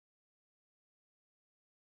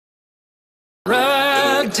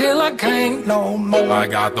till I can't no more. I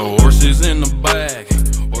got the horses in the bag,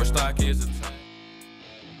 horse stock is a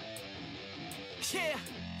yeah,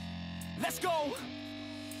 let's go.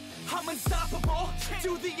 I'm unstoppable,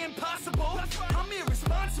 do the impossible. I'm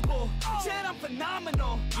irresponsible, yet I'm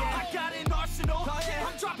phenomenal. I got an arsenal,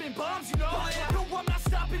 I'm dropping bombs, you know. No, I'm not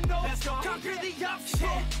stopping, no. Conquer the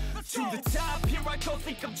obstacle. To the top, here I go,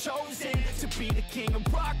 think I'm chosen to be the king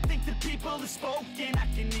of rock, think the people have spoken. I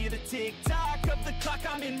can hear the tick-tock of the clock,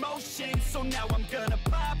 I'm in motion. So now I'm gonna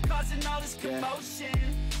pop, causing all this commotion.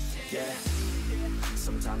 Yeah,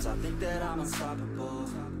 sometimes I think that I'm unstoppable.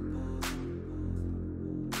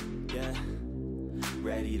 Yeah,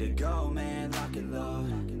 ready to go, man, lock and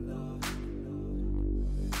load.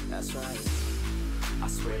 That's right, I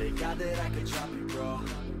swear to God that I could drop it, bro.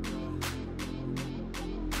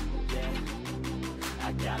 Yeah,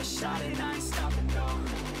 I got a shot and I ain't stopping, no.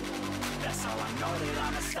 That's how I know that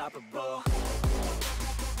I'm unstoppable.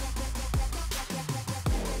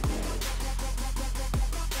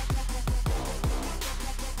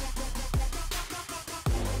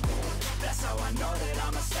 That's how I know that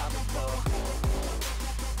I'm unstoppable.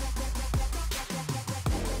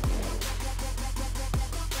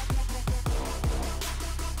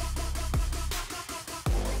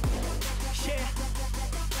 Yeah,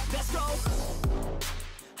 let's go.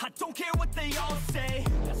 I don't care what they all say.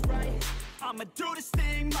 That's right, I'ma do this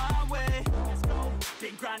thing my way. Let's go.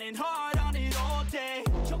 Been grinding hard on it all day.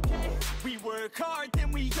 Okay, we work hard,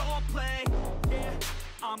 then we all play. Yeah,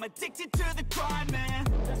 I'm addicted to the grind, man.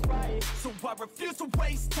 That's right, so I refuse to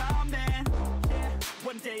waste time, man. Yeah,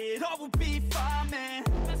 one day it all will be fine, man.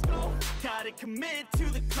 Let's go. Gotta commit to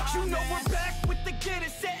the climb. You know we're back with the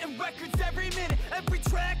Guinness, setting records every minute, every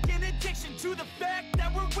track. In addiction to the fact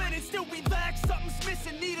that we're winning, still we lack something's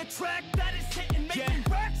missing. Need a track that is hitting, making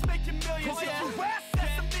racks, making millions. Yeah, you ask,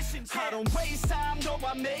 that's a mission. I don't waste time, no,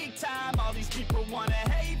 I make time. All these people wanna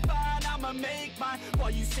hate, fine, I'ma make mine.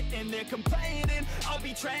 While you sitting there complaining, I'll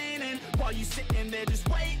be training. While you sitting there just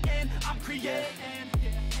waiting, I'm creating.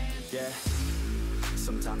 Yeah,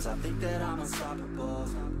 sometimes I think that I'm unstoppable.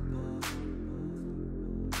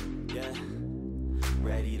 Yeah,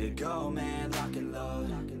 ready to go, man, lock and load.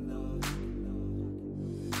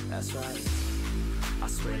 That's right, I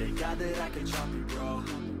swear to God that I could drop it, bro.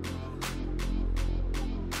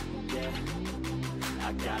 Yeah,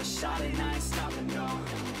 I got a shot and I ain't stopping, no.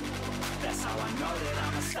 That's how I know that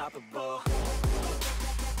I'm unstoppable.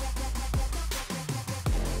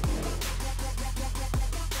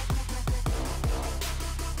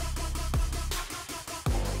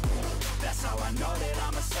 That's how I know that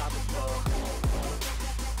I'm unstoppable.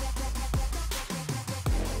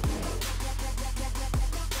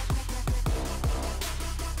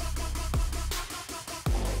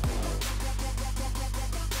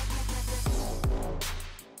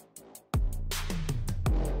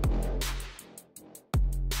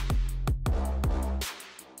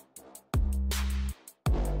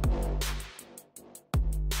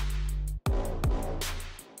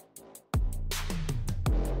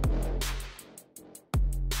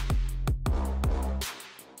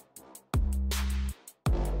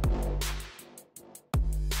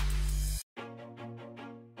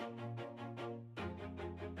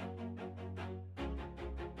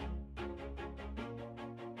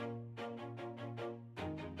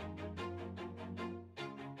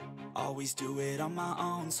 Always do it on my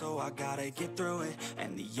own, so I gotta get through it.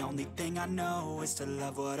 And the only thing I know is to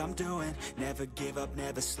love what I'm doing. Never give up,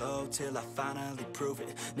 never slow, till I finally prove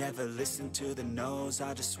it. Never listen to the no's,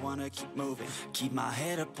 I just wanna keep moving. Keep my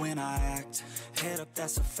head up when I act, head up,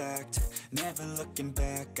 that's a fact. Never looking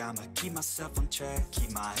back, I'ma keep myself on track.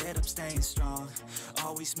 Keep my head up, staying strong,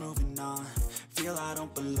 always moving on. Feel I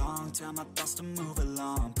don't belong, tell my thoughts to move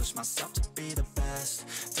along. Push myself to be the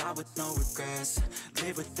best, die with no regrets.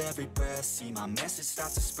 Live with every breath, see my message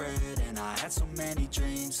start to spread. And I had so many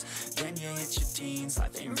dreams, then you hit your teens.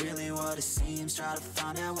 Life ain't really what it seems, try to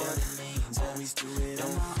find out what it means. Always do it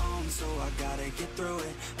on my own, so I gotta get through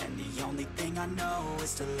it. And the only thing I know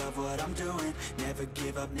is to love what I'm doing. Never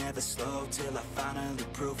give up, never slow, till I finally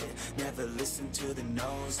prove it. Never listen to the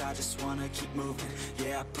no's, I just wanna keep moving.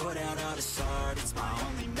 Yeah, I put out all this art, it's my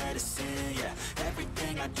only medicine. Yeah,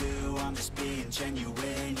 everything I do, I'm just being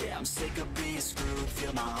genuine. Yeah, I'm sick of being screwed,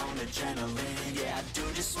 feel my own adrenaline. Yeah, I do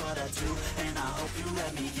just what I do, and I hope you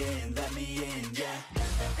let me in, yeah.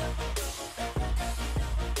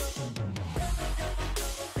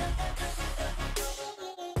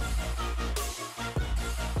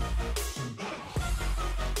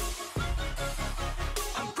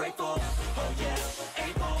 I'm grateful, oh yeah,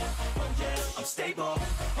 able, oh yeah, I'm stable,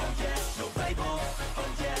 oh yeah, no label, oh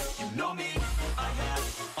yeah, you know me, I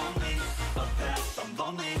have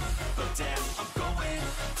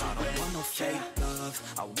no fake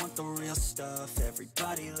love, I want the real stuff.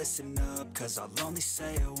 Everybody listen up, cause I'll only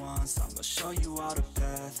say it once. I'm gonna show you all the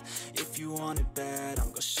path. If you want it bad, I'm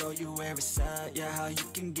gonna show you where it's at. Yeah, how you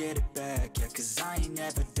can get it back. Yeah, cause I ain't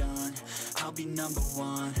never done, I'll be number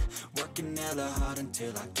one. Working hella hard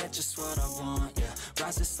until I get just what I want. Yeah,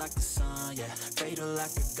 rises like the sun, yeah, fatal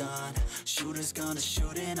like a gun. Shooters gonna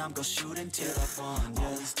shoot and I'm gonna shoot until I won. Yeah,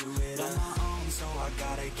 always do it on my own, so I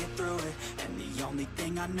gotta get through it. And the only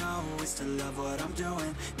thing I know is to love what I'm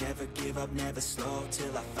doing. Never give up, never slow,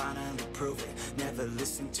 till I finally prove it. Never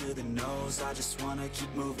listen to the no's, I just wanna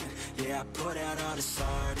keep moving. Yeah, I put out all this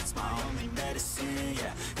art, it's my only medicine.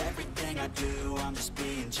 Yeah, everything I do, I'm just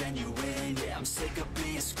being genuine. Yeah, I'm sick of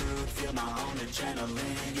being screwed, feel my own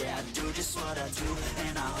adrenaline. Yeah, I do just what I do,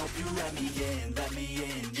 and I hope you let me in,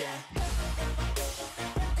 yeah.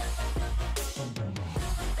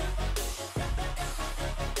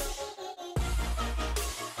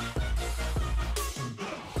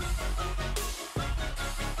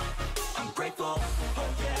 Grateful,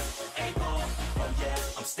 oh yeah, able, oh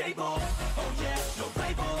yeah, I'm stable, oh yeah, no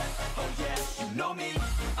label, oh yeah, you know me,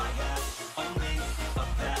 I have only a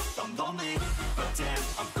path, I'm lonely, but damn